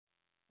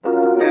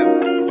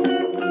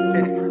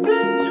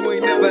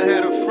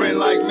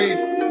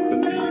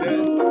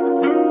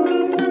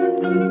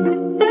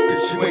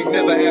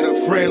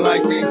friend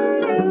like me.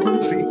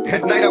 See,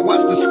 at night I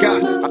watch the sky,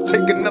 I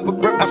take another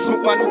breath, I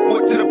smoke my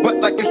Newport to the butt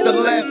like it's the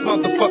last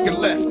motherfucking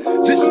left.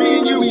 Just me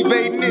and you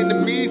evading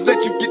enemies,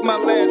 let you get my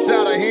last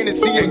shot of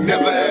Hennessy. Ain't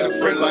never had a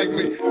friend like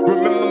me.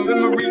 Remember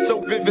memories so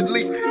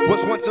vividly.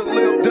 Was once a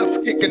little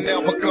dust kicking,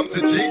 now becomes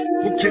a G.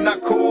 Who can I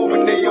call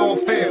when they all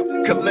fail?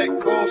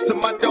 Collect calls to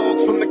my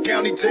dogs from the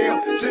county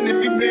jail, sending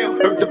me mail.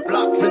 Heard the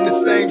blocks in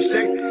the same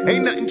shape.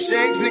 Ain't nothing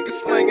changed,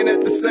 niggas slanging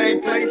at the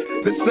same place.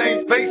 The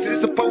same faces,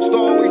 supposed to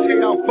always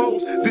hate our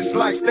foes. This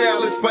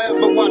lifestyle is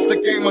forever, watch the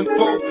game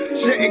unfold.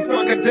 Shedding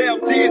crocodile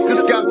tears,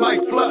 this got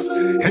life plus.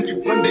 And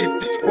you wonder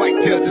if these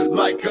white judges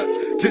like us.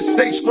 Just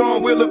stay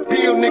strong, we'll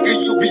appeal, nigga,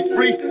 you be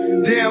free.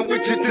 Down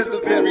with you to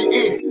the very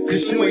end,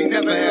 cause you ain't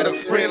never had a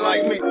friend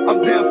like me.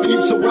 I'm down for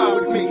you, so ride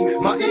with me.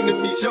 My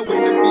enemies, your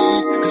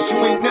enemies, cause you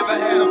ain't never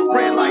had a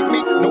friend like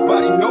me.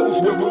 Nobody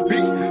knows where we'll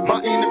be.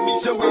 My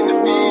enemies, your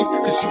enemies,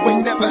 cause you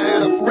ain't never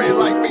had a friend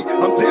like me.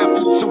 I'm down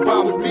for you, so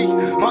ride with me.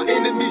 My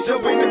enemies,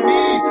 your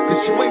enemies,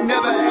 cause you ain't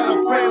never had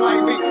a friend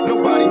like me.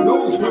 Nobody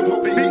knows where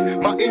we'll be.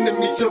 My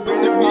enemies, your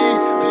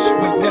enemies, cause you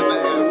ain't never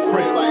had a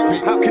friend like me.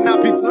 How can I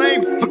be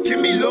blamed? Forgive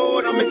me,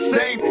 Lord, I'm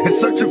insane. In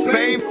search of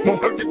fame,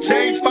 won't hurt to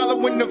change.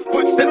 Following the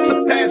footsteps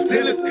of past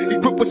dealers. He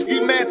grew with ski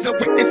masks, no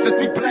witnesses,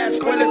 we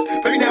blast squillers.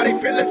 Baby, now they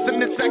feel us in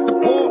this act of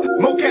war.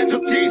 More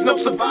casualties, no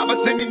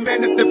survivors. Any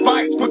man that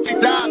defies quickly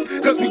dies.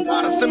 Cause we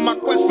bought us in my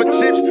quest for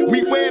chips.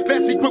 We wear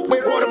Bessie grip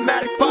with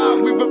automatic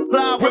fire. We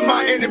reply when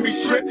my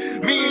enemies trip.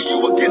 Me and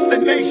you against the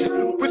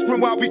nation.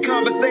 Whispering while we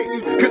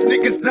conversating. Cause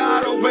niggas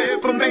died over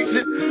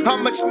information. How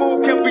much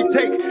more can we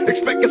take?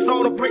 Expect us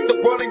all to break,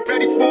 the world ain't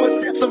ready for a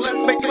step, so let's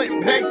make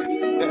Clinton pay.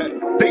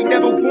 They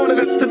never wanted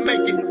us to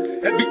make it.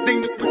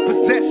 Everything that we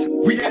possess,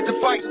 we had to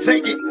fight and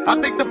take it. I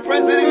think the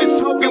president is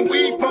smoking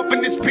weed,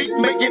 pumping his peak,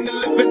 making a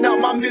living out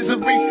my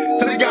misery.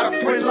 So they got a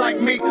friend like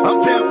me,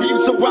 I'm down for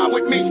you, so ride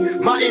with me.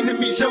 My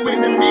enemies, your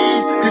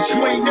enemies, cause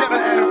you ain't never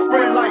had a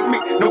friend like me.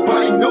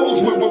 Nobody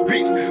knows where we'll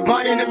be.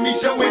 My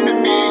enemies, your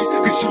enemies,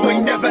 cause you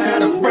ain't never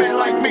had a friend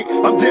like me.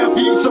 I'm down for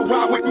you, so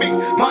ride with me.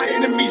 My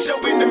enemies,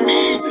 your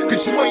enemies,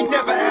 cause you ain't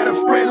never had a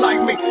friend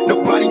like me.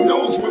 Nobody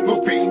knows where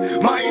we'll be.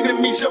 My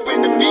enemies, your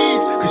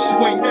enemies, cause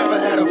you ain't never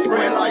had a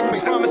friend like me.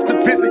 Promise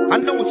to visit, I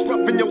know it's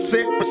rough in your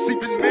cell,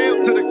 receiving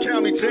mail to the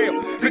county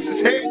jail. This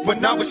is hate,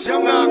 when I was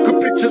younger I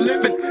could picture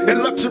living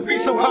in luxury,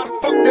 so how the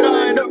fuck did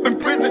I end up in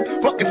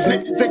prison? Fucking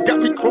snitches, they got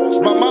me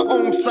crossed by my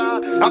own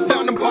side. I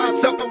found him by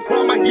himself, I'm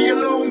crying, he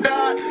alone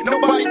died.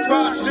 Nobody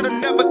cried, should've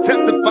never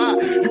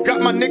testified. You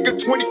got my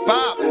nigga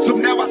 25, so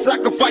now I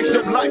sacrifice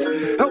your life.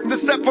 Help to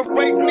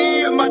separate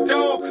me and my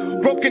dog.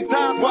 Broken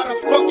ties, why the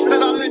fuck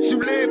should I let you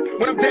live?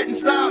 When I'm dead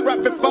inside,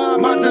 rapid fire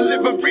my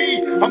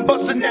delivery. I'm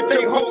busting that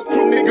they whole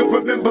crew, nigga,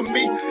 remember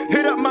me.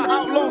 Hit up my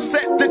outlaw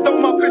set, then throw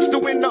my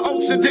pistol in the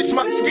ocean. Dish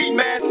my ski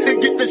mask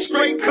and get the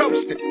straight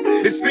coasting.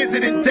 It's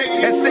visiting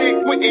day at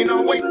San Quentin,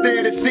 always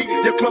there to see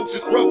your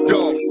closest road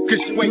dog.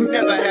 Cause you ain't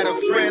never had a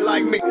friend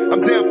like me.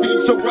 I'm down for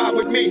you, so ride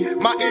with me.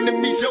 My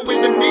enemies, your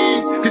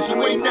enemies, cause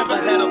you ain't never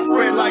had a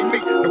friend like me.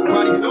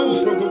 Nobody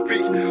knows where we'll be.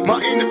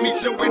 My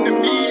enemies, your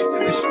enemies,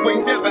 cause you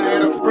ain't never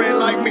had a friend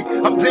like me.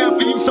 I'm down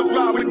for you, so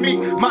ride with me.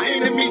 My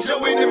enemies,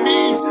 your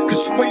enemies,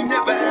 cause you ain't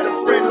never had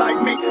a friend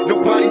like me.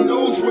 Nobody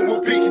knows where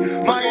we'll be.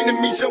 My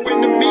enemies, your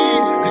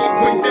enemies, cause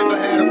you ain't never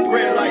had a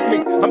friend like me.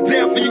 I'm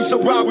down for you,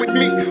 so ride with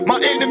me.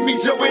 My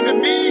enemies, your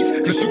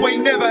enemies, cause you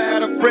ain't never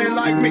had a friend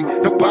like me.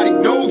 Nobody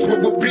knows where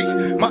we'll be.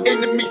 My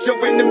enemies,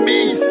 your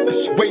enemies,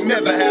 cause you ain't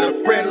never had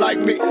a friend like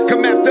me.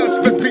 Come after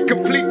us, let's be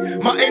complete.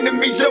 My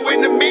enemies, your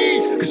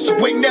enemies, cause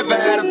you ain't never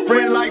had a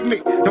friend like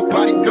me.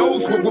 Nobody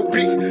knows where we'll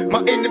be.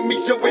 My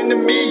enemies, your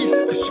enemies,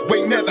 cause you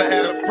ain't never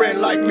had a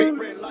friend like me.